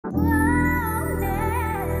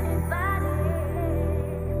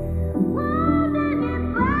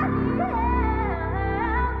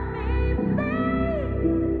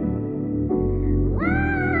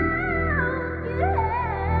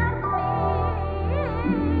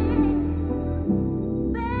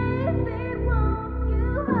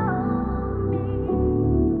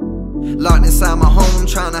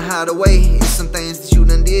trying to hide away. It's some things that you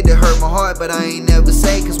done did that hurt my heart, but I ain't never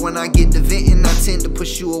say. Cause when I get to venting, I tend to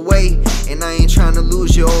push you away. And I ain't trying to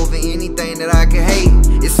lose you over anything that I can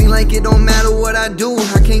hate. It seems like it don't matter what I do,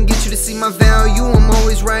 I can't get you to see my value. I'm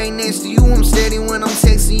always right next to you, I'm steady when I'm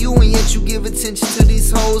texting you. And yet you give attention to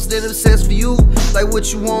these hoes that obsessed for you, like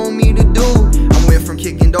what you want me to do. I went from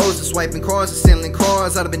kicking doors to swiping cars to selling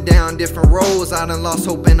cars. I'd have been down different roads, I done lost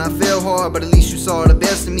hope and I fell hard. But at least you saw the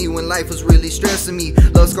best of me when life was really stressing me.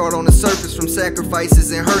 Love scarred on the surface from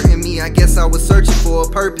sacrifices and hurting me. I guess I was searching for a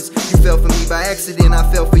purpose. You fell for me by accident, I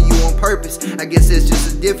fell for you on purpose. I guess there's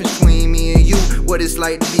just a difference between me and you. What it's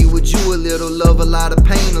like to be with you, a little love, a lot of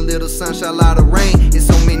pain, a little sunshine, a lot of rain. It's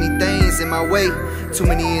so many things in my way, too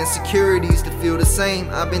many insecurities to feel the same.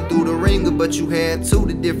 I've been through the ringer, but you had too.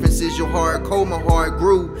 The difference is your heart cold, my heart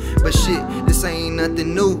grew. But shit, this ain't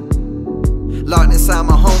nothing new. Locked inside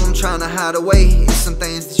my home, I'm trying to hide away. It's some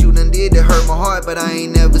things that you done did that hurt my heart, but I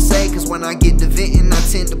ain't never say. Cause when I get to venting, I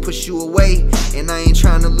tend to push you away. And I ain't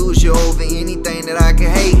trying to lose you over anything that I can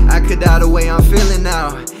hate. I could die the way I'm feeling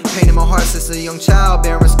now. Painted my heart since a young child,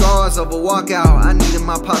 bearing scars of a walkout. I needed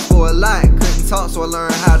my pop for a lot, couldn't talk so I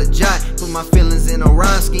learned how to jot. Put my feelings in a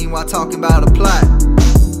rhyme scheme while talking about a plot.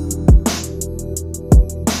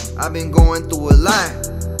 I've been going through a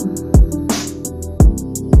lot.